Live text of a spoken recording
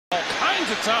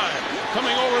a time.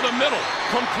 Coming over the middle.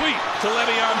 Complete to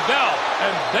LeVeon Bell.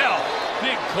 And Bell,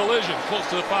 big collision close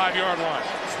to the 5-yard line.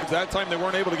 That time they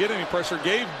weren't able to get any pressure.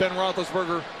 Gave Ben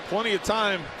Roethlisberger plenty of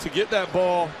time to get that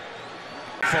ball.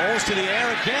 Foles to the air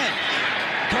again.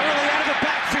 Gurley out of the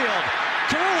backfield.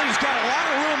 Gurley's got a lot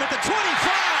of room at the 25.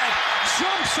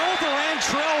 Jumps over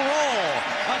Antrell Roll.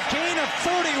 A gain of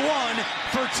 41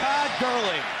 for Todd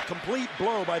Gurley. Complete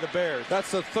blow by the Bears.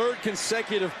 That's the third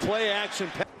consecutive play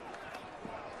action.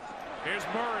 Here's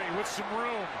Murray with some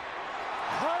room.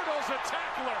 Hurdles a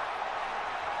tackler.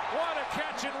 What a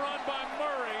catch and run by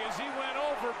Murray as he went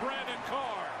over Brandon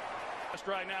Carr.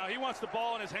 Right now, he wants the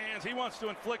ball in his hands. He wants to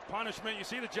inflict punishment. You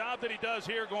see the job that he does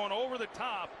here, going over the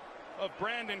top of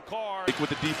Brandon Carr. Take what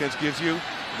the defense gives you,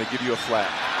 and they give you a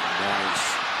flat.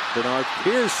 Nice. Bernard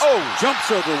Pierce jumps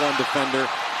over one defender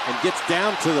and gets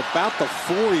down to about the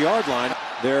 4-yard line.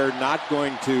 They're not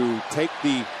going to take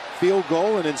the field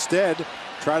goal and instead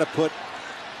try to put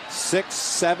 6,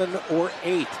 7, or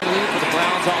 8. Lead for the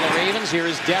Browns on the Ravens. Here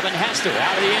is Devin Hester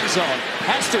out of the end zone.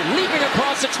 Hester leaping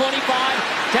across the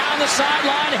 25, down the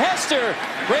sideline. Hester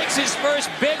breaks his first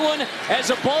big one as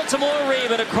a Baltimore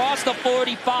Raven across the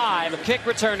 45. Kick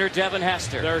returner Devin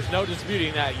Hester. There's no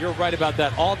disputing that. You're right about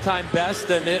that. All-time best,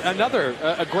 and another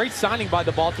a great signing by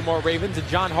the Baltimore Ravens and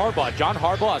John Harbaugh. John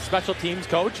Harbaugh, a special teams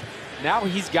coach. Now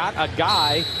he's got a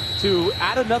guy to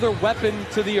add another weapon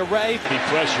to the array. He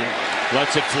pressure.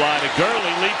 Lets it fly to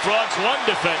Gurley. Leapfrogs one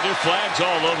defender. Flags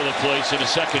all over the place in the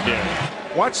secondary.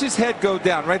 Watch his head go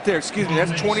down right there. Excuse me,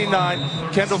 that's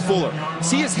 29, Kendall Fuller.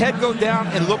 See his head go down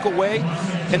and look away,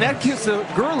 and that gives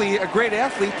Gurley, a great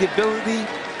athlete, the ability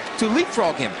to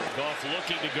leapfrog him. Goff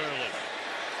looking to Gurley.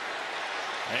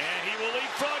 And he will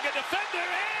leapfrog a defender,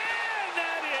 and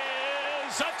that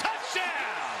is a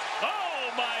touchdown.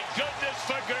 Oh, my goodness,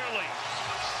 for Gurley.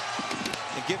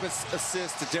 And give us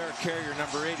assist to Derek Carrier,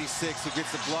 number 86, who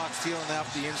gets the block, stealing out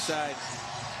the inside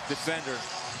defender.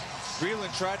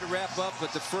 Breland tried to wrap up,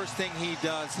 but the first thing he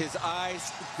does, his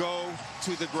eyes go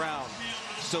to the ground.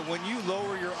 So when you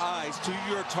lower your eyes to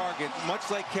your target, much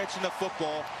like catching a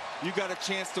football, you got a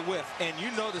chance to whiff. And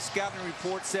you know the scouting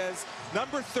report says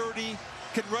number 30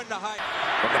 can run the high.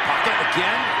 From the pocket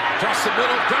again, across the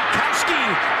middle, Gronkowski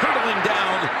hurtling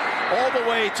down all the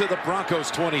way to the Broncos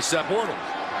 27. Portal.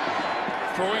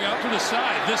 Throwing out to the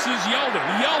side. This is Yeldon.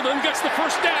 Yeldon gets the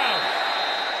first down.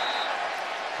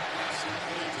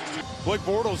 Blake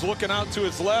Bortles looking out to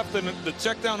his left, and the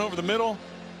check down over the middle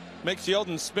makes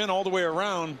Yeldon spin all the way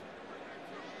around.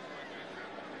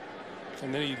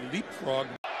 And then he leapfrogged.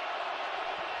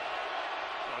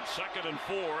 On 2nd and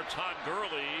 4, Todd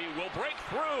Gurley will break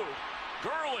through.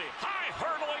 Gurley, high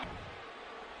hurdling.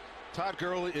 Todd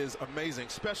Gurley is amazing.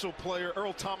 Special player.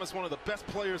 Earl Thomas, one of the best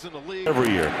players in the league. Every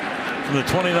year from the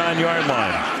 29-yard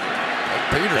line.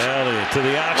 Elliot to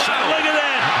the outside. Wow. Look at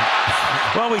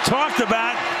that. Well, we talked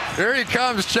about. Here he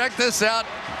comes. Check this out.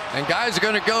 And guys are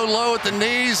going to go low at the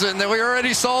knees, and we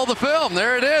already saw the film.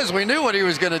 There it is. We knew what he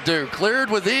was going to do. Cleared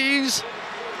with ease.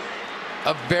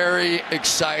 A very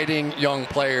exciting young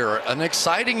player, an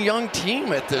exciting young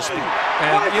team at this point.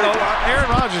 And, you know, Aaron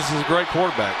Rodgers is a great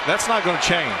quarterback. That's not going to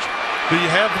change. Do you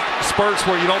have spurts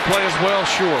where you don't play as well?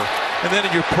 Sure. And then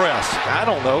you press. I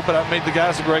don't know, but I mean, the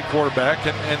guy's a great quarterback,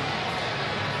 and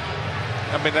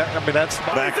I mean that's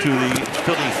back to the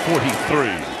Philly 43.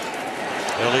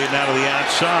 Elliott now to the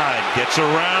outside, gets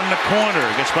around the corner,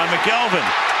 gets by McElvin.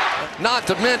 Not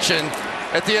to mention,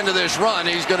 at the end of this run,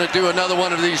 he's going to do another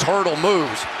one of these hurdle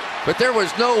moves. But there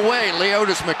was no way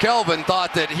Leotis McKelvin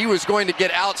thought that he was going to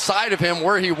get outside of him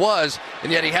where he was,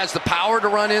 and yet he has the power to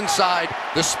run inside,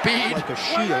 the speed. Like a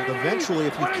shield, eventually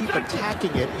if you keep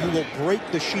attacking it, you will break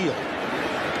the shield.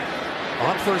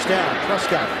 On first down,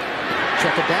 Prescott.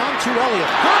 Check it down to Elliott.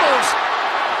 Hurdles!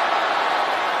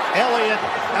 Elliott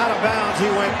out of bounds. He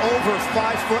went over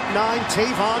 5'9",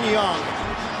 Tavon Young.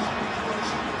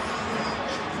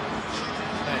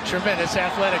 A tremendous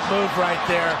athletic move right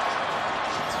there.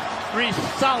 3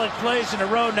 solid plays in a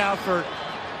row now for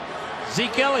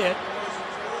Zeke Elliott.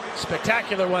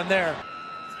 Spectacular one there.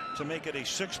 To make it a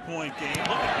 6-point game. Look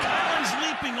at Collins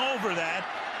leaping over that.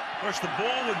 Of course, the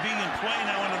ball would be in play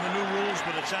now under the new rules,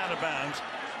 but it's out of bounds.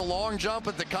 A long jump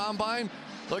at the combine.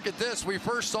 Look at this. We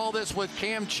first saw this with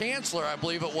Cam Chancellor, I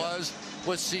believe it was,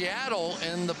 with Seattle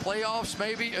in the playoffs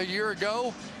maybe a year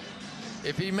ago.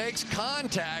 If he makes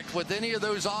contact with any of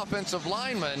those offensive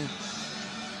linemen,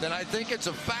 then I think it's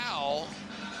a foul.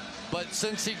 But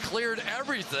since he cleared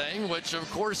everything, which of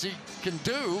course he can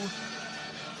do.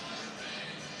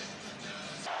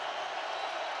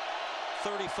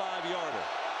 35-yarder.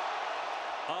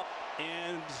 Up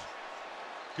and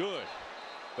good.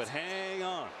 But hang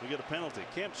on, we get a penalty.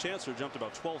 Cam Chancellor jumped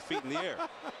about 12 feet in the air.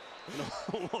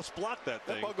 Almost blocked that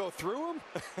thing. That ball go through him?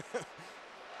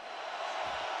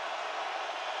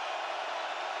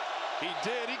 He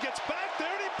did. He gets back there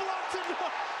and he blocks it.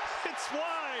 It's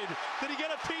wide. Did he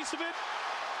get a piece of it?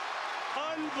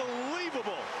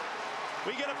 Unbelievable.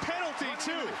 We get a penalty,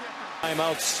 too.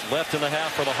 Timeouts left in the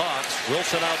half for the Hawks.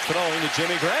 Wilson out throwing to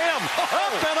Jimmy Graham.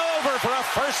 Up and over for a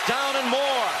first down and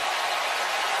more.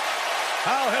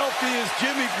 How healthy is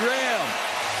Jimmy Graham?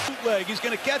 Bootleg. He's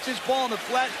going to catch his ball in the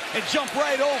flat and jump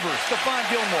right over Stephon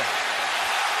Gilmore.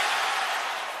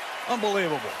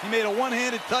 Unbelievable. He made a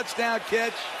one-handed touchdown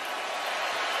catch.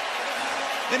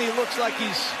 And he looks like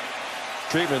he's...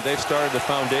 Treatment, they've started the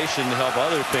foundation to help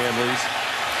other families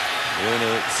in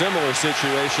a similar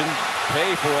situation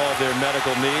pay for all their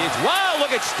medical needs. Wow,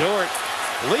 look at Stewart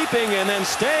leaping and then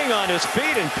staying on his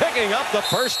feet and picking up the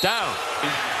first down.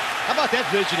 How about that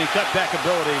vision and cutback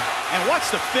ability? And watch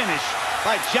the finish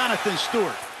by Jonathan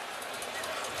Stewart.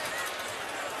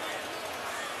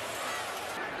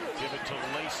 Give it to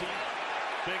Lacey.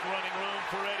 Big running room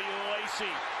for Eddie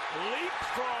Lacey.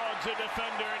 Leapfrogs a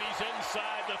defender, and he's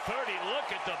inside the 30.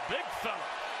 Look at the big fella.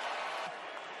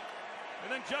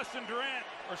 And then Justin Durant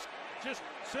just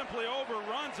simply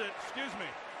overruns it. Excuse me.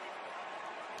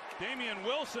 Damian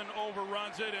Wilson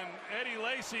overruns it, and Eddie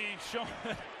Lacey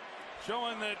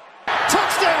showing that.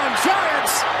 Touchdown,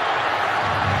 Giants!